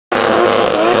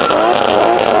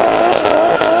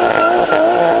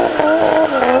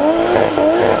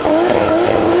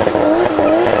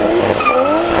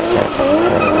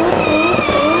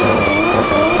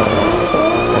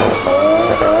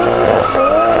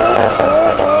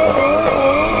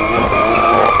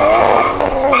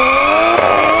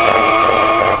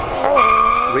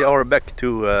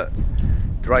to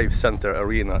Drivecenter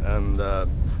Arena, and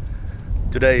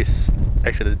today's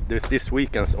actually this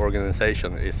weekend's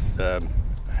organization is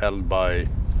held by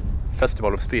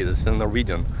Festival of Speed. It's a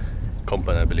Norwegian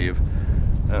company, I believe,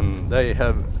 and they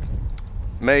have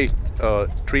made a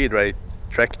 3-day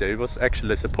track day. It was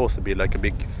actually supposed to be like a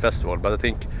big festival, but I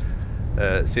think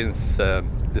since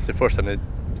this is the first time they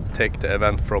take the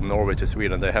event from Norway to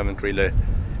Sweden, they haven't really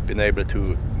been able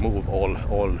to move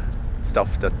all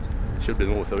stuff that should be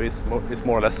moved. So it's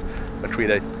more or less a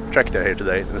 3-day track day here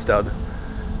today instead.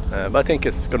 But I think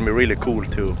it's going to be really cool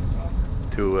to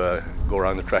go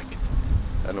around the track.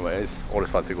 Anyway, it's always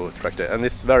fun to go to track day, and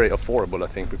it's very affordable, I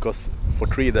think, because for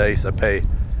 3 days I pay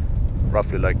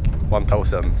roughly like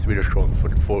 1,000 Swedish kronor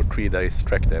for 3 days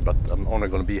track day. But I'm only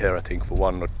going to be here, I think, for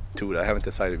 1 or 2. I haven't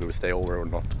decided if we will stay over or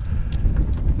not.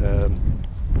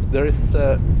 There is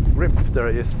grip, there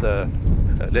is a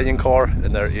legend car,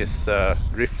 and there is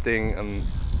drifting, and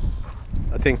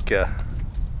I think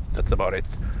that's about it.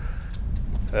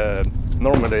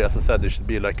 Normally, as I said, there should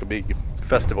be like a big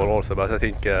festival also, but I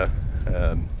think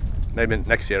maybe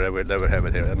next year they will have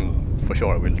it here, and for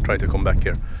sure I will try to come back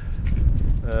here.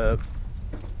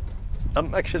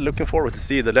 I'm actually looking forward to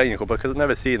see the legend car because I've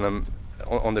never seen them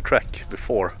on the track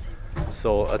before.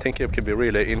 So I think it could be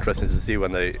really interesting to see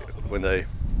when they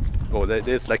go.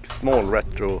 There's like small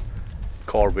retro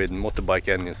car with motorbike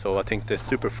engine, so I think they're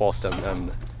super fast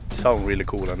and sound really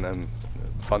cool and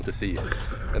fun to see.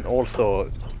 And also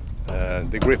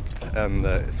the grip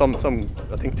and some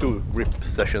I think 2 grip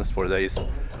sessions for days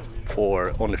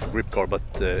only for grip car, but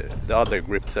the other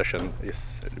grip session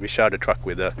is we share the truck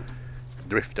with a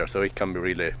drifter, so it can be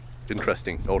really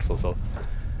interesting also. So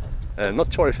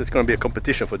not sure if it's going to be a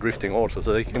competition for drifting also,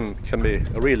 so it can be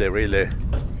a really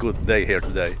good day here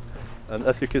today. And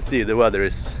as you can see, the weather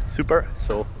is super,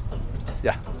 so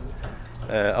yeah,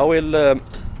 I will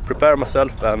prepare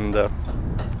myself and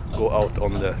go out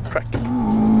on the track.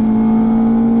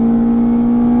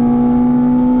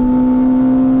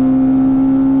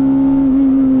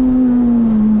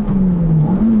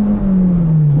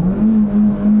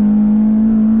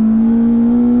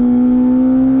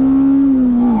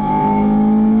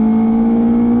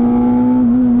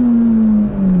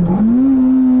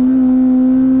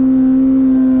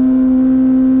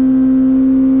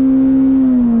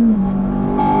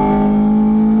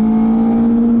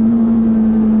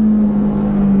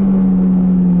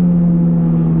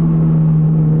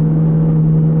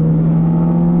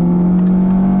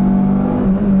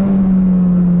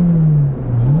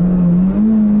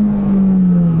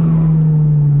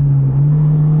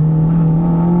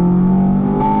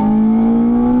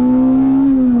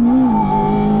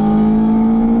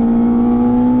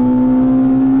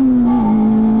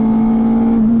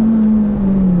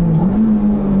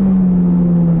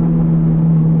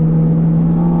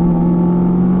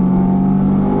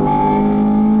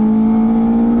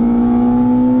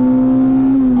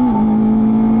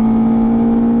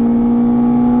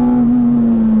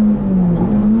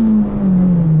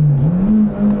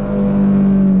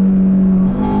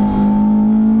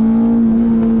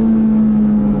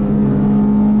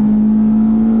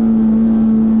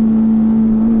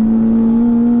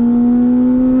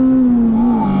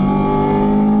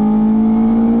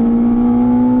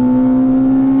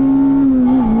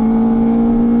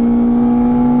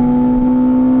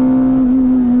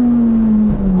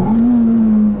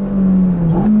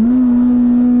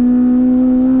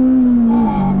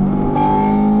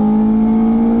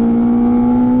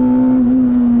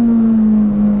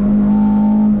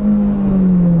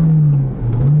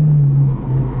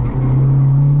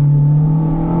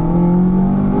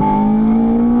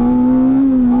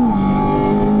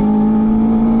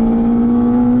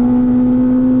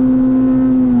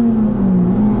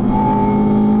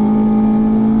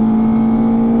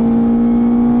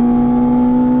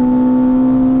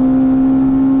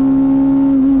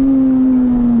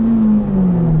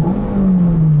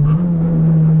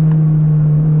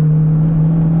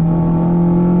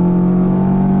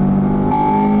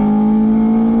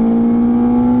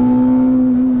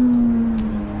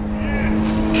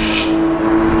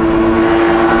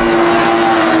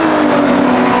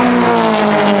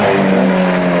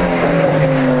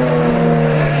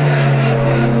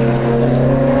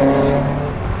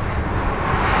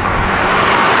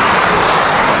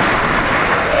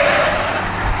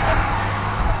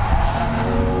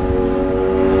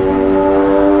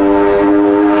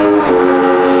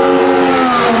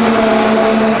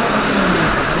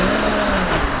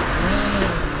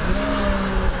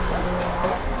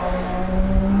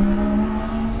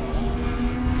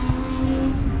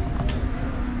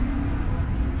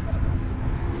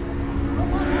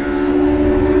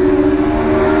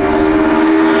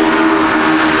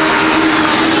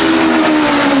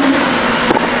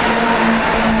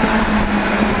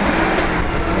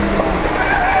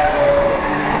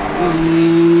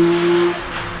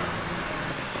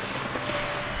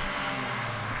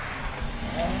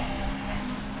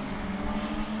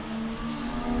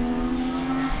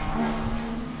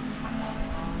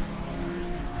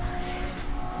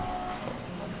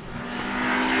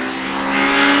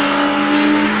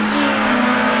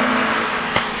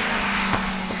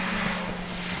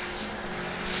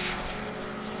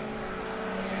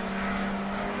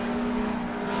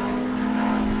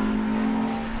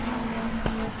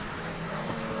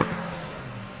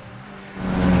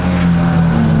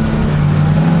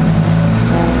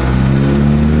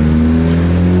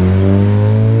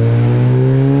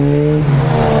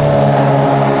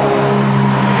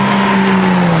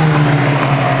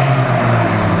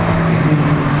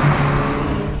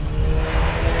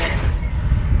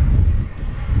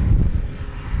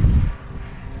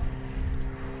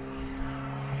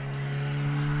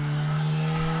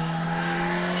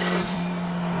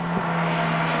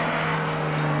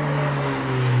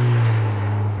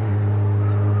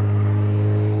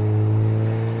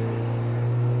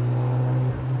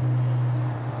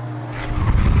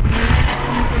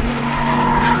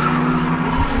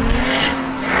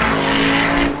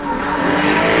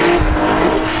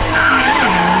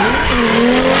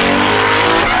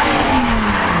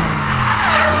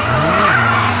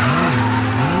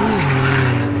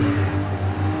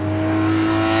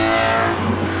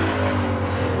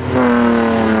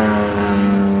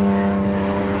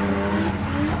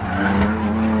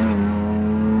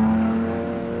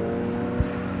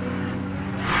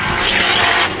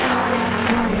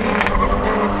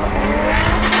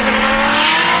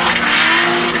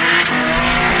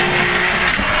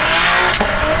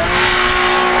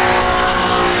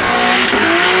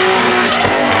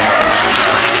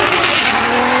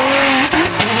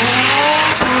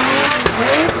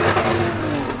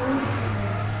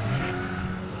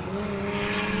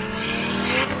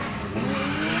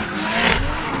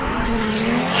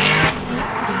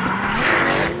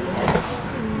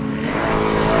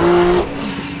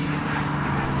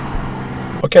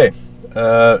 Okay,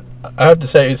 I have to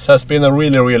say it has been a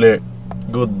really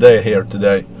good day here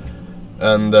today,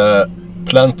 and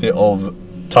plenty of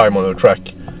time on the track.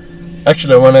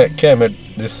 Actually, when I came here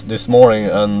this morning,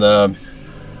 and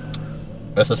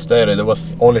as I stated, there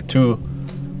was only 2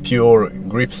 pure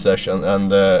grip sessions,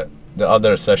 and the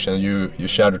other session you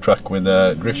share the track with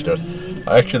the drifters.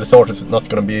 I actually thought it's not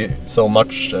going to be so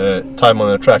much time on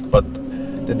the track, but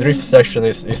the drift session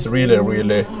is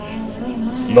really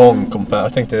long compared. I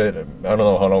think I don't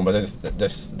know how long, but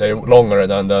they're longer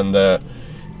than the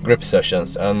grip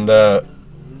sessions, and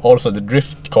also the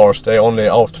drift cars, they only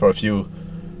out for a few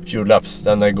laps,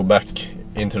 then they go back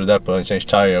into the depot and change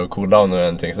tire or cool down or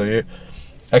anything. So you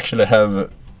actually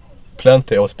have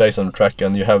plenty of space on the track,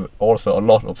 and you have also a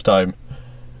lot of time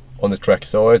on the track.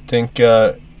 So I think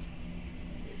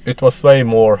it was way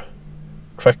more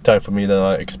track time for me than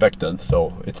I expected,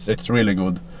 so it's really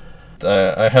good.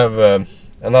 I have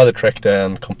another track day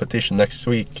and competition next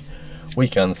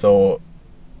weekend, so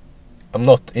I'm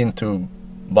not into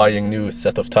buying new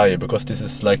set of tire, because this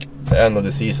is like the end of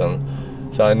the season,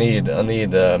 so I need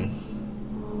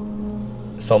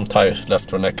some tires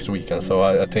left for next weekend. So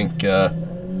I think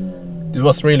this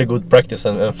was really good practice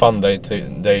and fun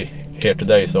day here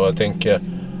today, so I think yeah,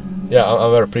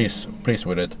 I'm very pleased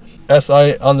with it. As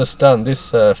I understand, this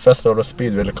Festival of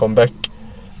Speed will come back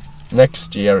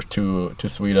next year to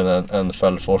Sweden and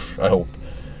Fällfors, I hope.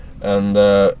 And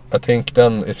I think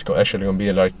then it's actually going to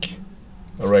be like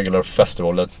a regular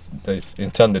festival that is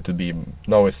intended to be.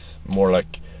 Now it's more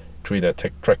like 3-day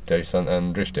track days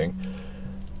and drifting.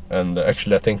 And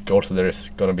actually I think also there is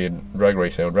going to be drag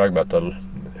racing or drag battle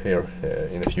here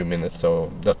in a few minutes,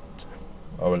 so that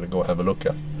I will go have a look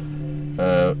at.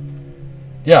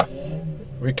 Yeah,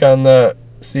 we can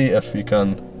see if we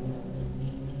can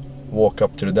walk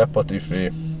up to the depot if we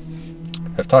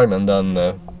have time, and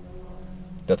then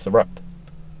that's a wrap.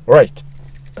 Right.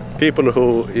 People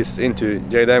who is into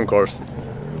JDM cars,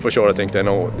 for sure I think they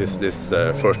know this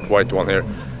first white one here.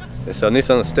 It's a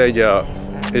Nissan Stagia.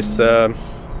 It's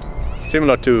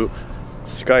similar to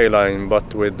Skyline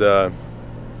but with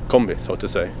combi, so to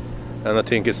say. And I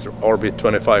think it's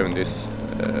RB25 in this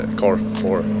car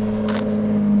for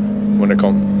when they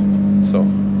come. So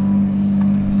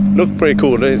look pretty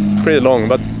cool. It's pretty long,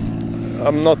 but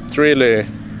I'm not really,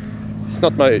 it's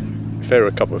not my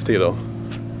favorite cup of tea though,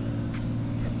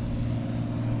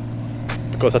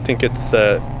 because I think it's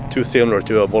too similar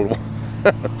to a Volvo.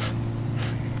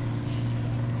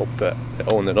 Hope the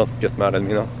owner don't get mad at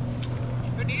me now.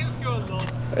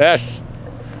 Yes!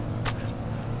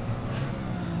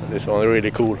 This one is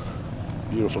really cool,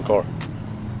 beautiful car.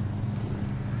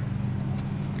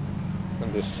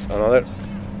 And this another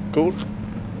cool.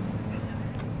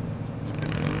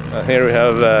 And here we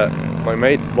have my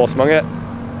mate Boss Mange.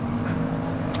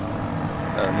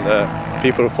 And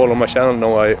people who follow my channel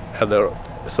know I had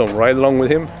some ride along with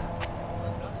him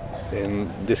in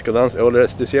Disco Dance earlier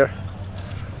this year.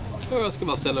 Jag ska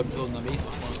bara ställa undan bilen.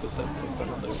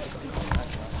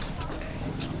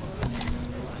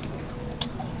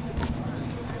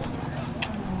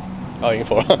 Ja, ingen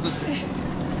fara.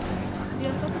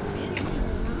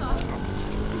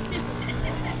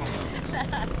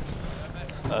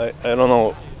 I don't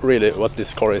know really what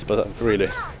this car is, but I really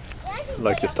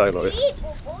like the style of it.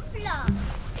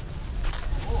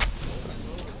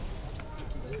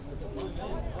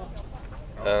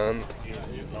 And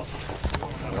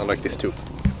I like this too.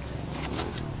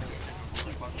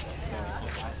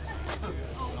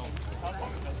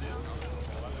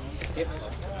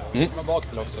 Man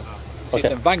baktill också.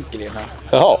 Sitter en vankel i den här.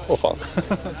 Jaha, vad fan.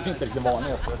 Det är inte riktigt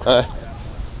vanligt. Nej.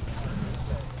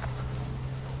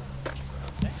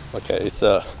 Okay, it's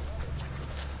a...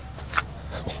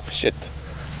 Oh shit.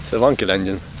 It's a vankel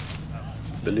engine.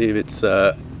 I believe it's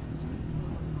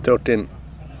 13B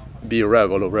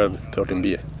rev or rev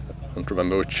 13B. I don't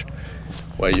remember which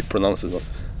way you pronounce it, but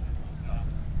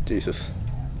Jesus.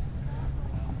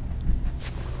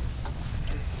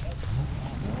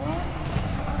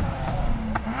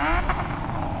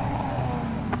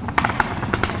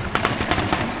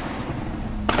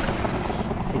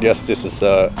 I guess this is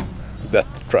a death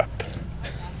trap.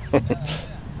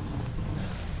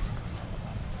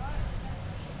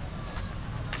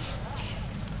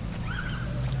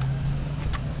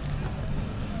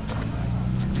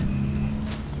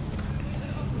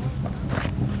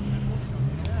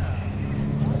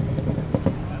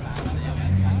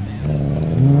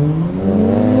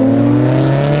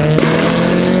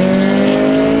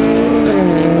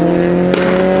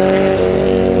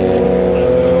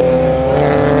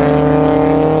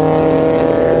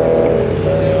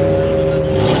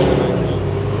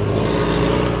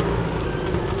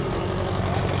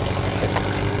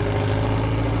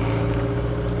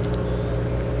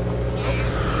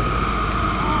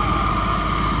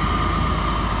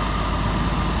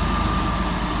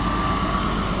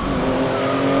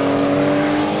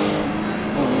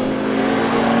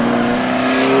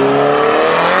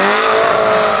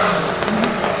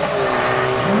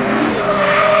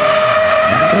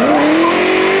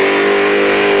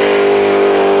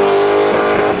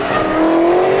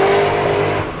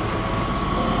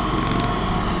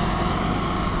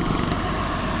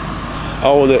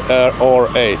 Audi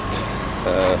R8.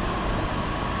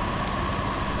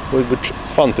 Would be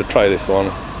fun to try this one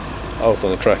out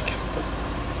on the track.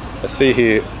 I see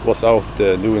he was out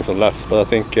doing some laps, but I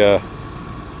think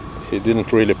he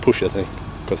didn't really push, I think,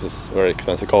 because it's a very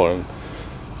expensive car and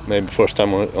maybe first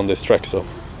time on this track, so.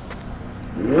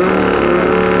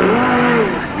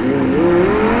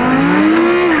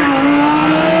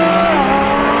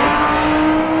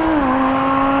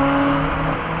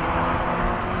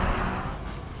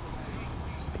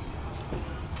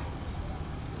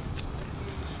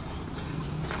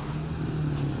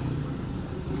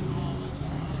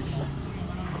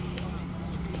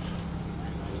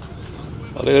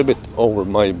 A little bit over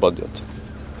my budget.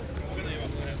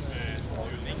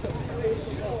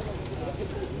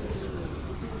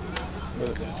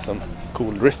 Some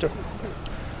cool drifter.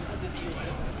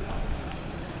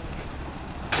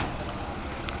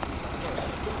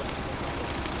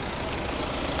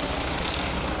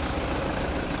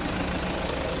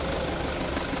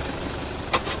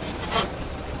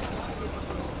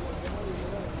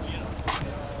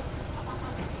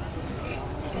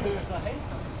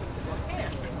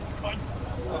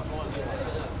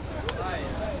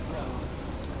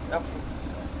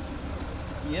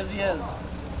 Yes.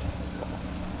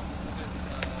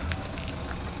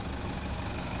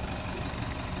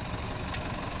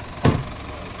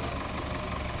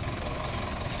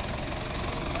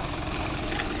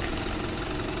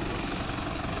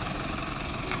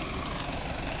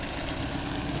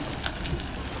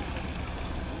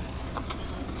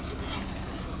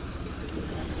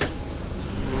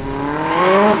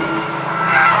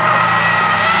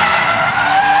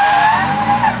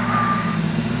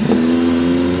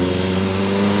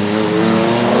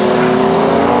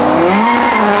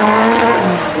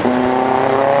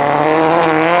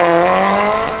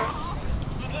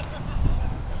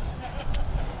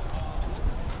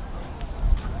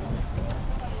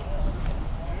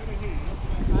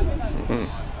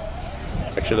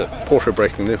 Actually, Porsche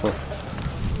braking this one.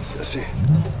 Let's see.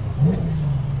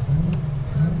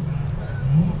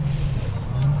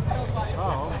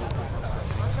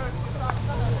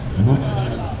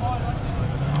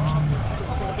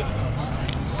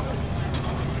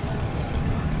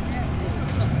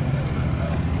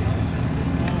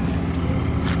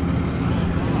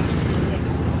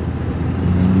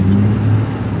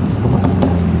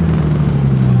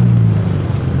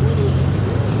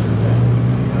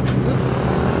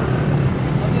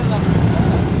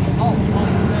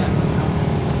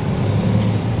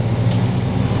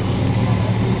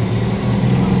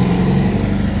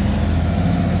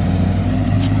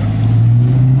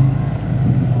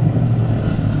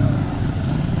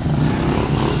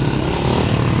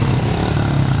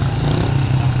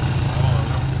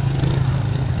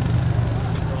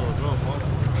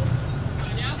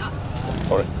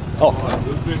 Sorry. Oh,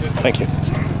 thank you.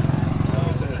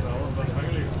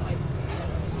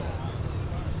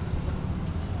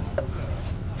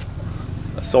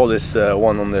 I saw this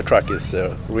one on the track is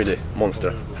really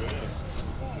monster.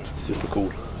 Super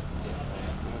cool.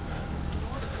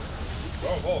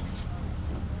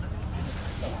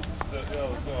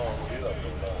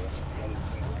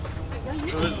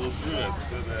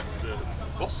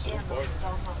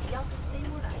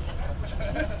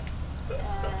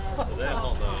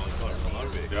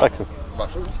 Tack så.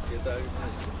 Varsågod.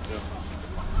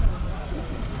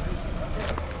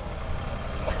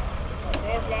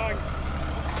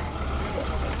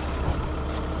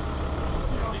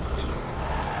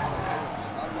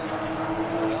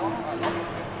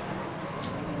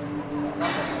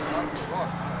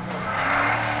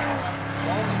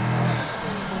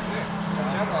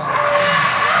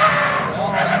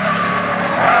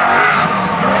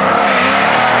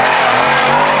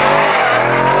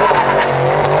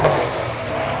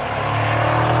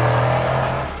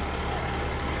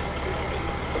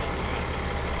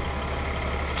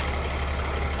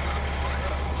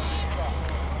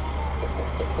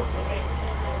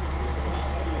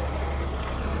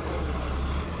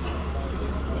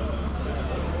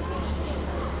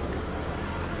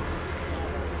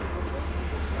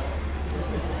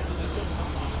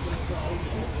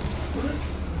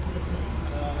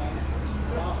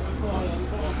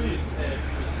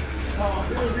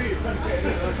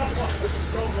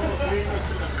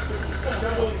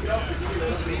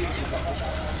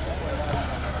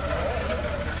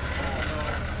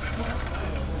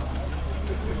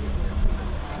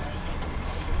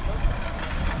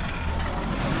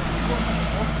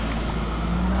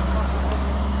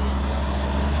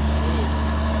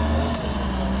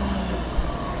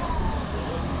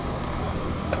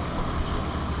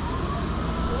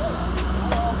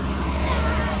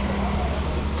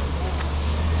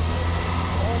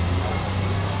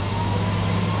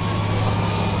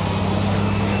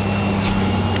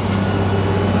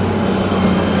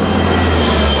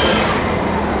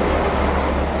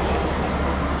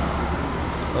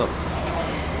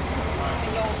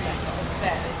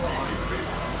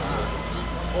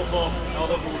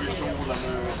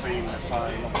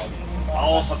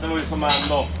 Ja, så att det var ju som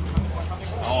ändå...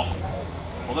 Ja,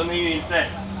 och den är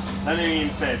ju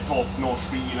inte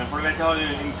top-notch bilen. För du vet, jag har ju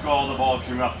en skada bak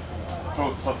som jag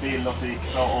putsade till och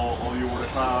fixade och gjorde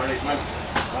färdigt. Men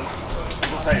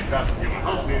då säger jag att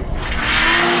han syns.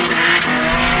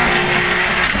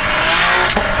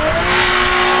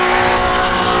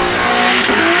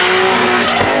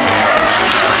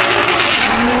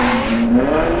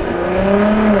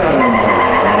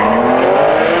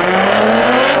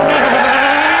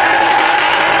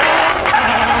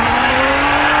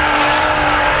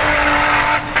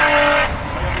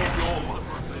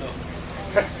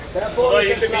 Så det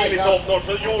är inte min i toppnord,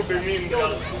 så gjorde min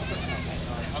kall.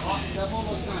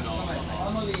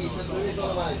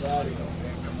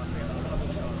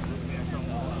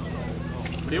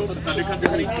 Det är också,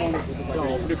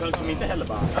 du kan som inte heller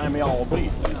bara, nej men jag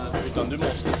avbryter, utan du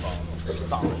måste bara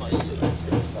stanna i det.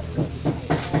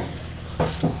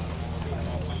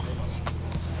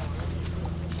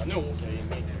 Ja, nu åker jag in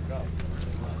i det.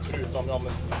 Förutom, ja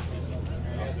men precis.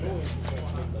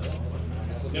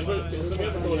 Jag tror, som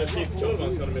jag förstår det,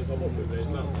 sistkurvan ska de inte ta bort det i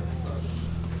snabbt.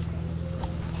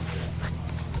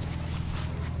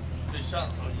 Det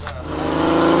känns så jävla...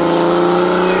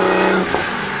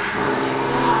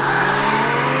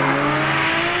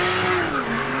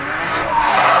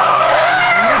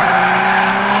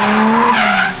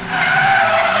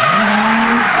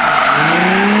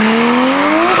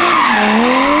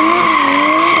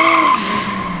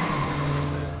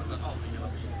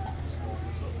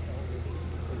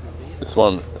 This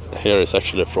one here is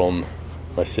actually from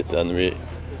my city, and we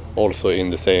also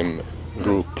in the same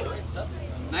group.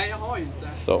 Nej, jag har inte.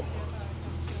 So.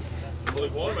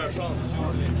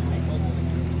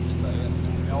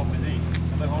 Ja, precis.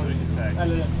 Det har du inte säkert.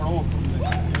 Eller plås.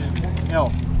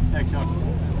 Ja, exakt.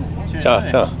 Tja.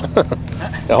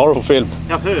 Jag har det på film.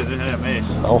 Jag ser det här med.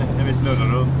 Ja. När vi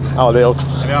snurrar runt. Ja, det också.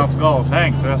 När vi har haft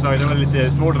gashängt, så jag sa att det var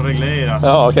lite svårt att reglera.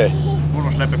 Ja, okej. Om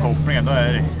de släpper kopplingen, då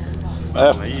är det...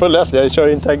 Jag följer efter, jag kör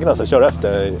in taggarna så jag kör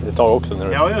efter ett tag också när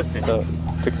du just det.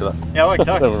 fick det där. Ja,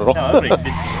 exakt. Det var bra. Ja, det är riktigt.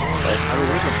 Ja, det är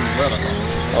roligt att prova den.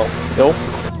 Ja, jo,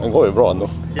 den går ju bra ändå.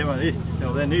 Ja, men visst. Ja,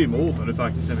 det är en ny motor nu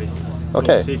faktiskt.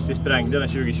 Okej. Sist vi sprängde den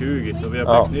 2020, så vi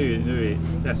har byggt ny nu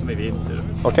det som i vinter.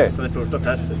 Okej. Så det är första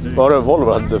testet nu. Var det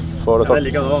Volvo hade förut? Ja, det är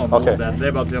likadant. Okej. Det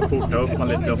är bara att vi har portat upp man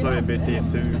lite och så har vi bytt in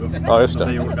sug. Ja, just det. Så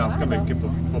det gjorde ganska mycket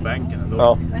på bänken ändå.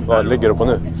 Ja, vad ligger du på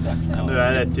nu? Nu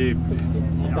är det typ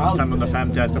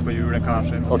 550 hästar på hjulen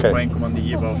kanske. Och så på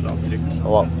 1,9 bara framtryck.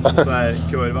 Wow. Så är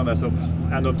kurvan där så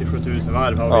ända upp till 7000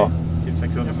 varv har vi typ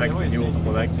 660 Newton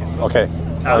på däcket. Okej.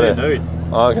 Jag är nöjd.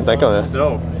 Ja, jag kan tänka mig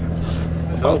det.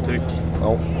 Bra tryck.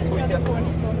 Ja.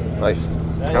 Nice.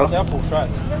 Ja. Jag fortsätter.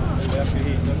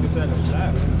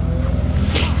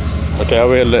 Okay, I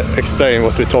will explain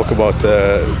what we talk about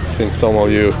since some of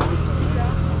you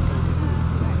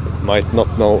might not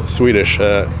know Swedish.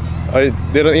 I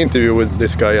did an interview with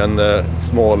this guy and a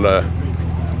small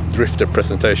drifter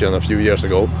presentation a few years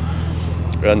ago,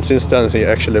 and since then he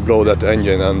actually blew that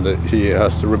engine and he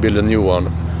has rebuilt a new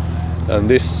one. And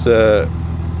this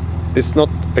it's not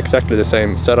exactly the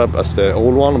same setup as the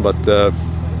old one, but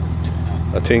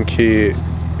I think he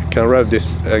can rev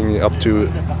this engine up to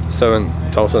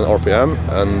 7,000 RPM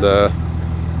and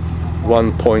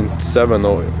 1.7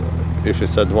 or if he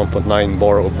said 1.9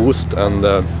 bar of boost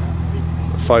and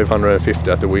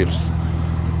 550 at the wheels.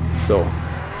 So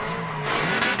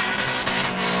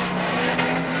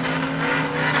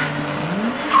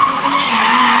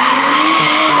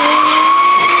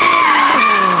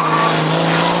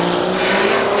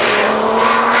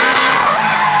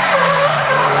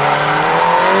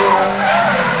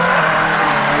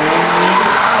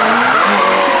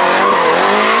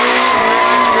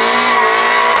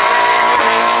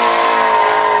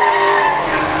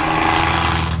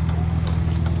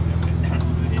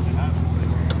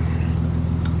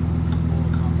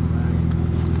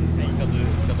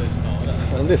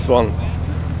this one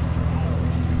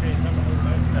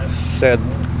said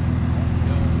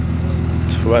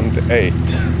 28.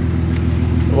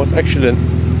 It was actually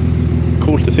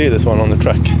cool to see this one on the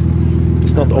track.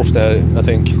 It's not often I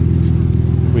think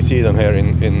we see them here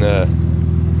in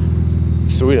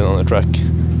Sweden on the track.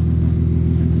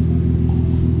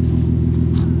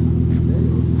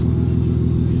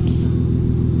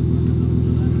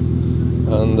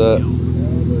 And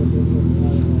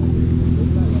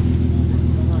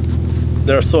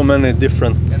there are so many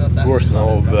different versions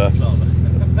of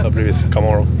I believe it's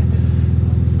Camaro,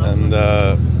 and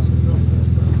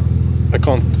I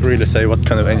can't really say what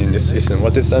kind of engine this is in.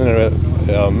 What is a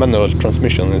manual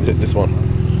transmission in this one?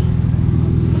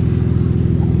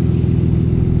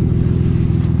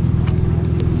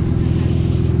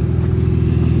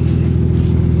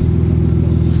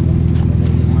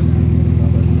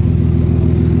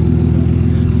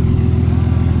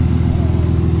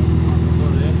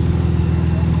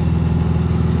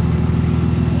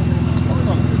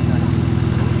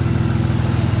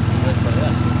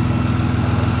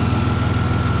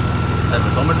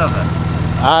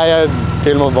 Nej, jag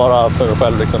filmar bara för mig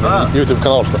själv liksom, en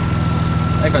YouTube-kanal så.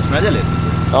 Jag kan smälla lite.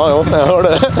 Ja, jo, jag hör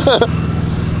det.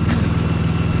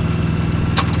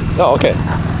 Ja, okej.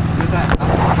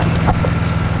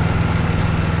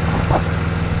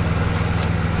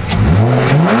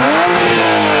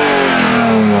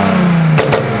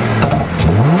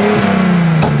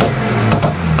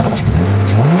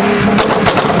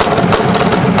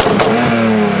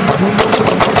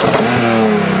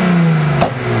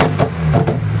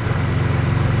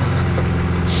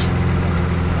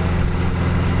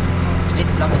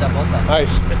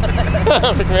 Nice.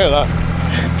 Jag fick med det där.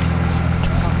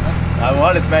 Ja, det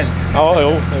var lite smäll. Ja,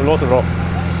 jo, det låter bra.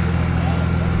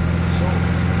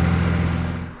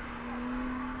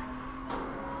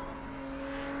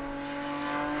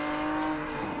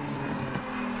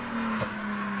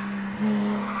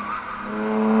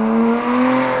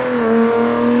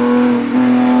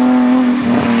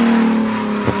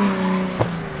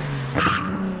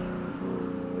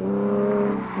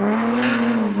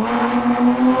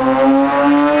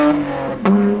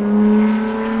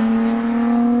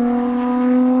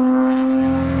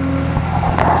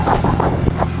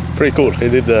 Pretty cool. He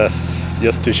did this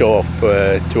just to show off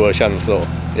to our channel, so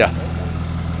yeah,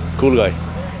 cool guy.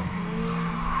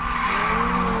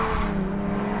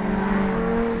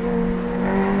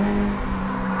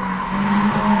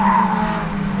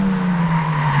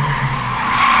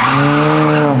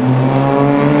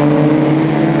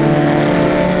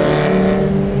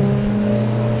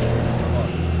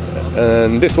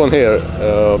 And this one here,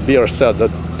 Beer said, I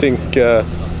think,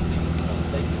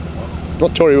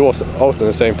 not sure he was out at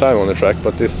the same time on the track,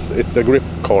 but it's a grip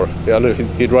car. Yeah,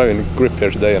 he driving grip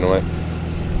here today anyway,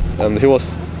 and he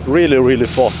was really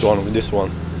fast one with this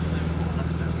one.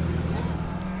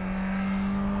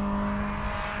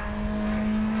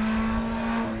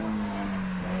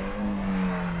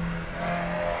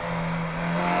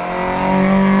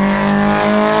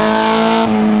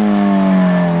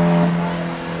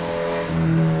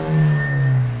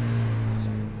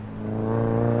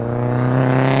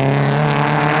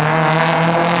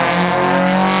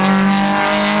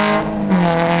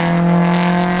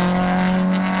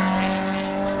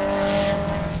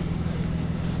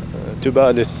 Too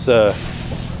bad it's the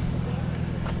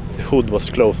hood was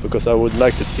closed, because I would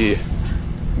like to see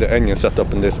the engine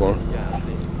setup in this one.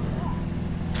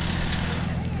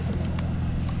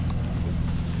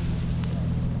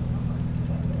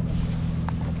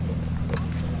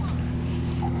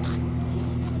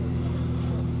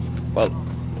 Well,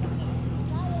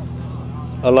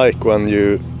 I like when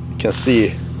you can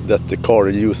see that the car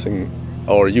using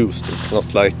are used. It's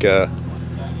not like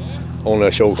only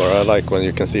a show car. I like when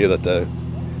you can see that they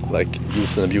like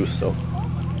use and abuse. So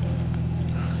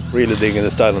really digging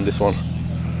the style on this one.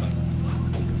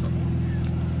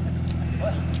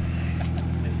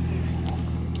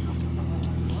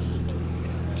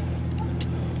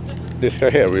 This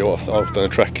guy here, we was out on the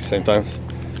track same times.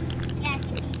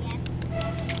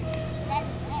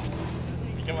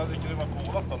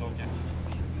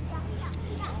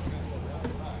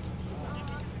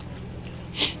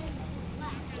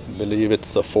 I believe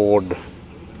it's a Ford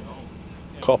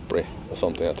Capri or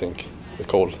something, I think they're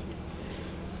called.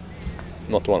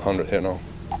 Not 100 here now.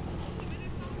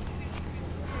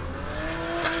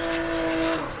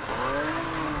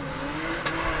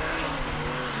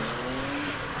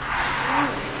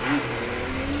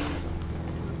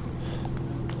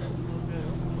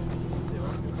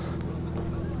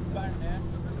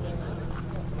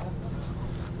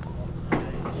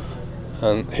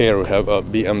 And here we have a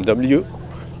BMW,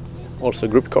 also a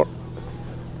group car.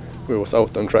 We was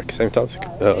out on track same time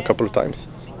a couple of times.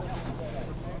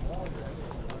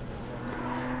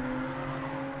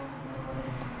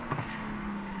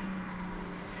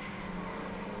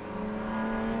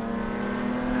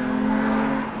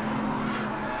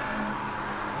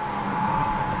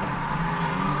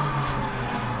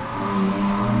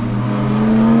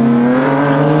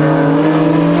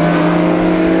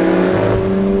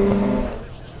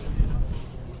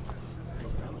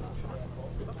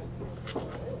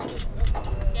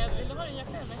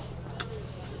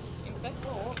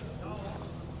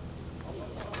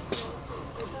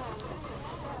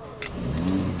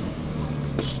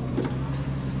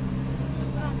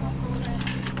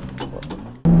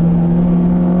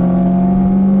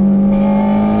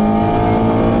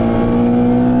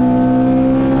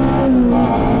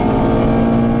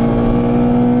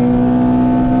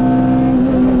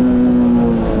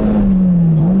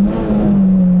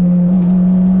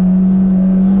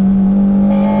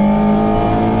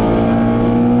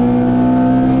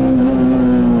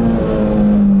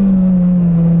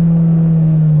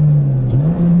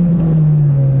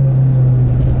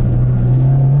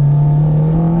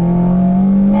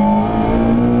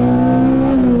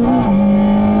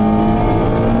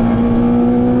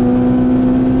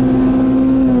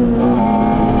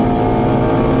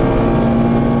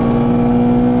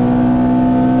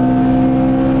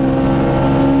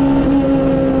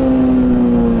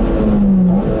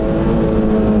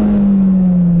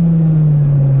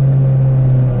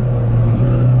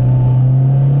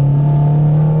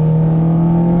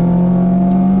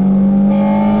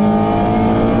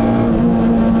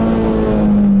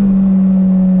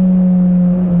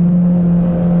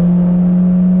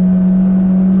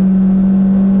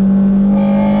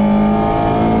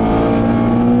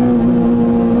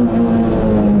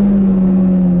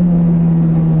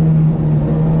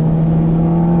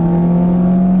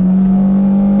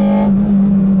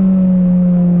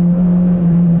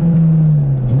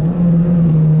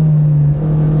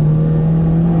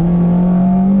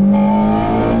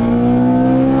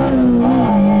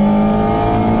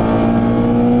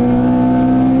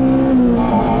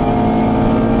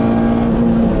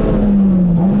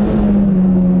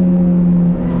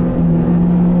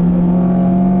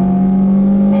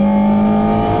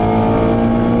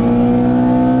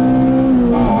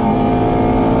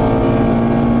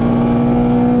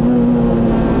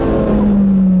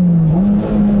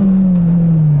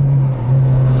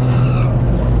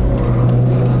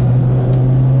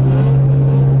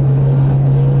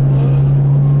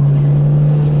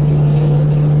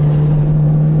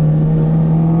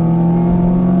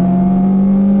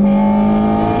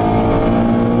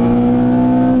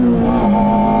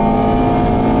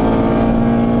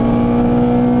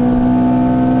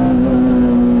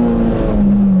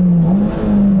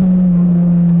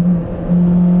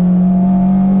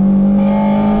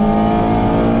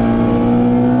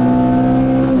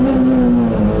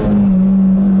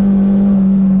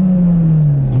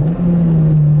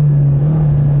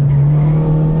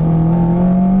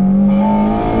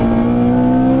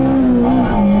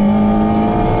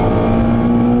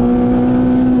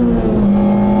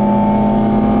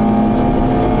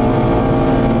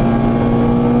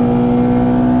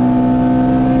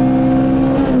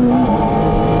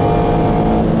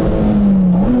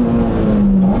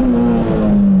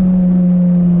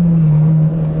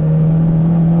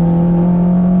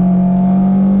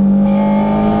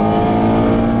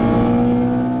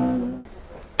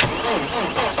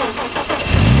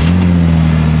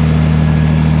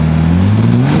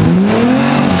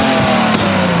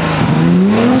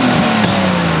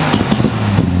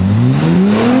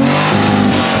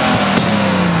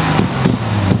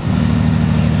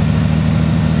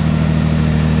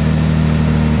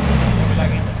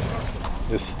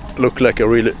 look like a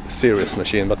really serious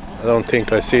machine, but I don't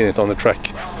think I've seen it on the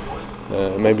track.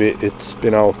 Maybe it's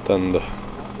been out and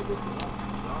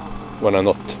when I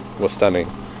not was standing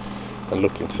and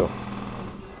looking, so.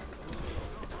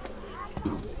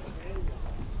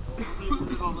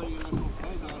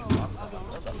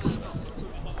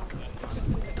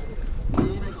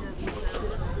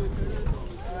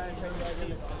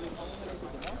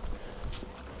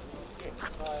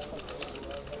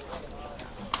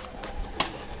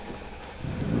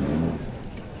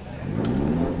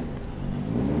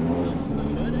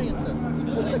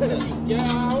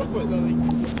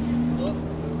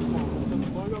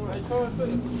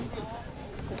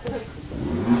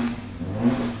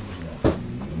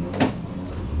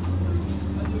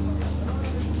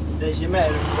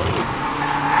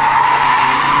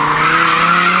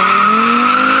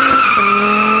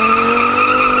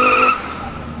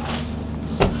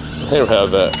 Here we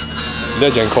have a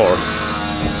legend car,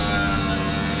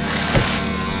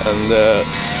 and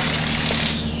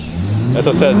as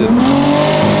I said,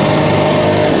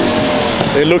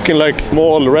 they're looking like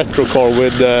small retro car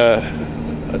with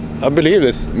I believe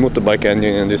it's motorbike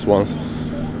engine in this ones,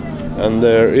 and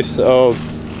there is a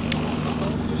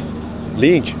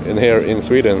league in here in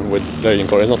Sweden with legend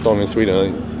car. It's not only in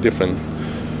Sweden, different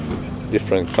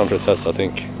countries has, I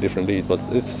think, different league, but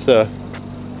it's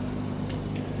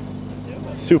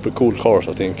super cool cars,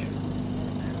 I think.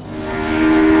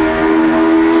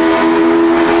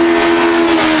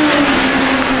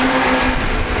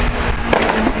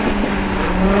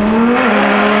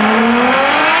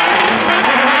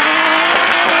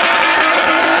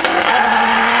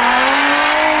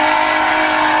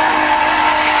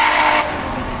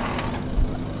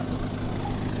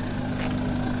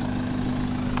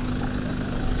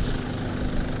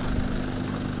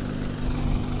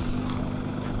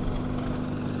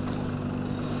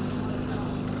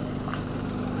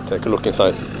 Take a look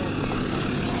inside.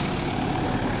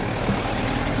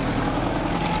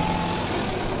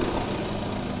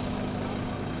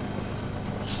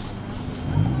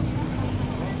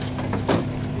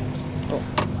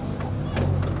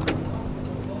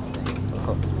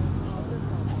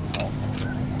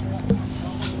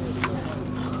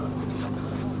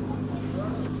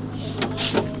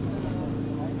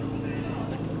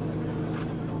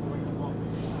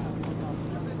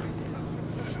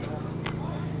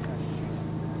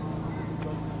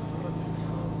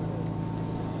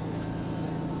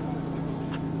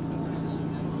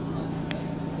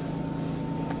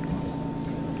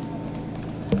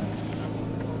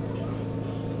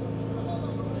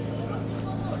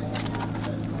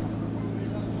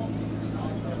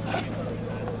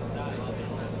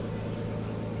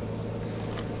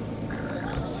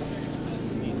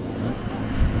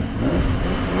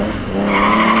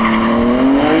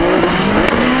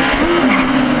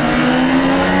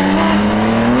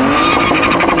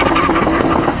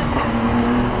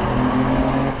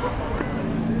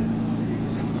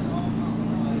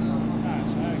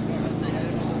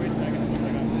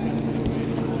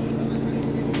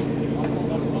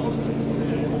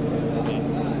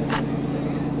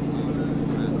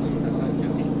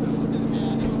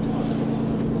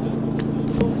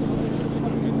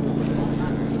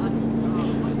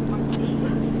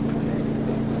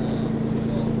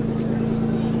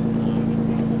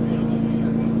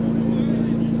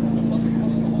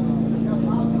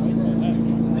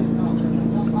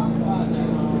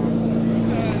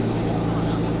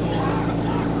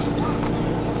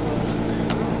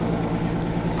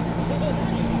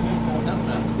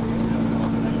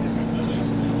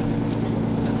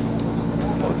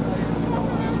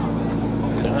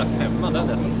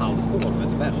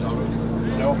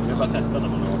 Ja, vi bara testa när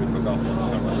man har varit på gatan.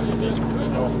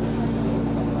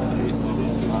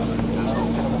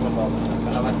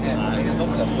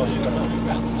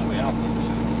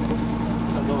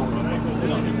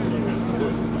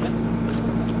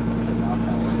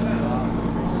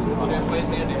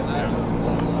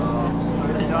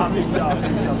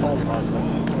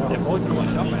 Det får ju tro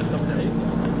att köpa ett av dig.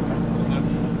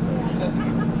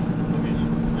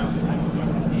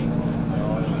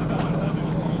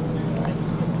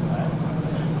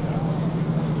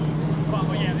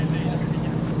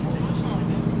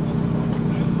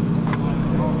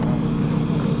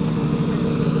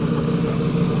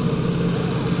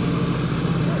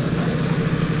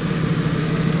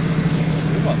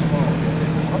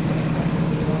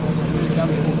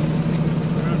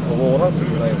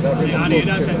 Ja, det är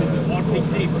därför det var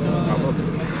riktigt.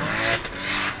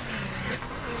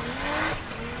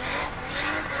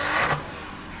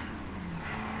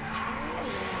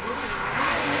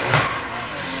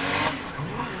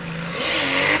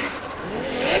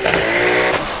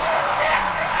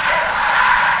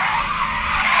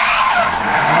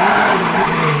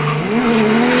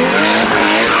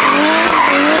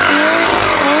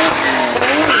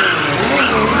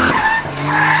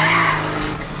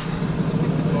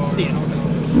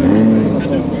 Supra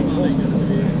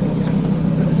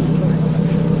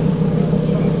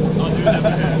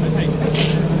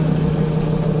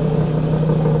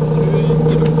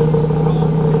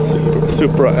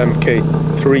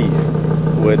MK3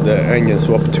 with the engine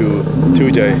swap to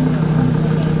 2J.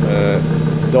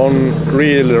 Don't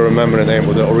really remember the name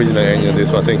of the original engine.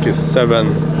 This one I think is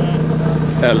 7LM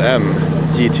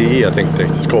GTE, I think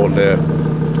it's called, the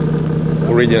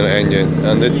original engine,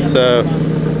 and it's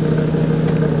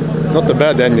not a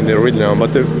bad engine, the original one,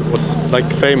 but it was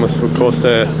like famous because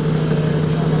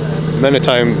many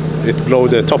times it blew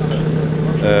the top.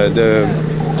 The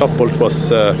top bolt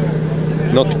was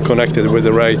not connected with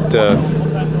the right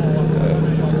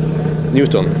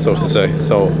Newton, so to say.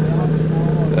 So,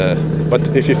 but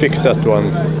if you fix that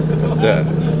one, the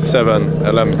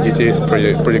 7LM GT is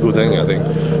pretty good engine, I think.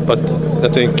 But I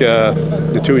think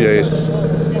the 2J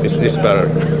is better.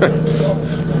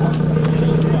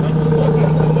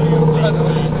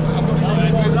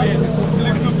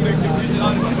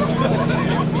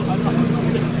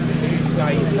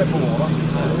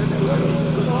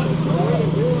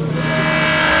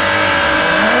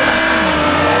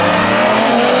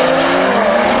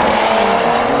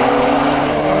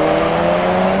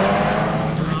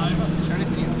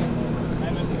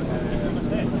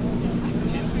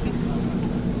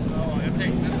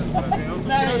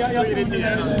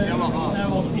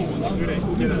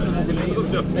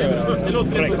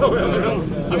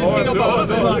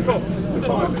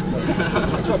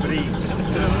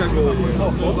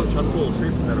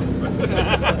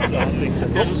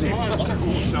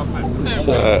 It's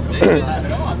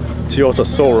Toyota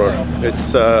Soarer.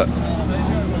 It's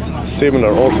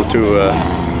similar also to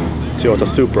Toyota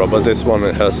Supra, but this one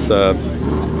has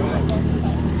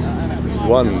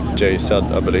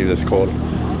 1JZ, I believe it's called.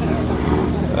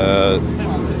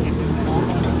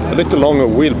 A little longer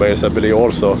wheelbase, I believe,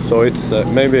 also, so it's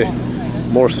maybe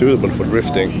more suitable for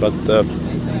drifting, but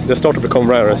they start to become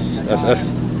rare as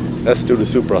do the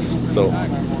Supras. So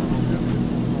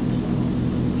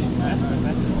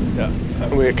yeah,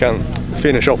 we can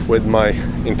finish up with my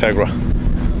Integra,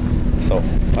 so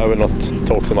I will not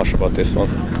talk so much about this one.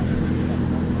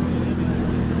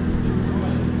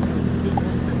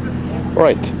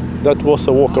 Right, that was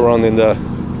a walk around in the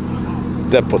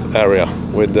depot area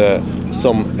with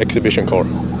some exhibition car.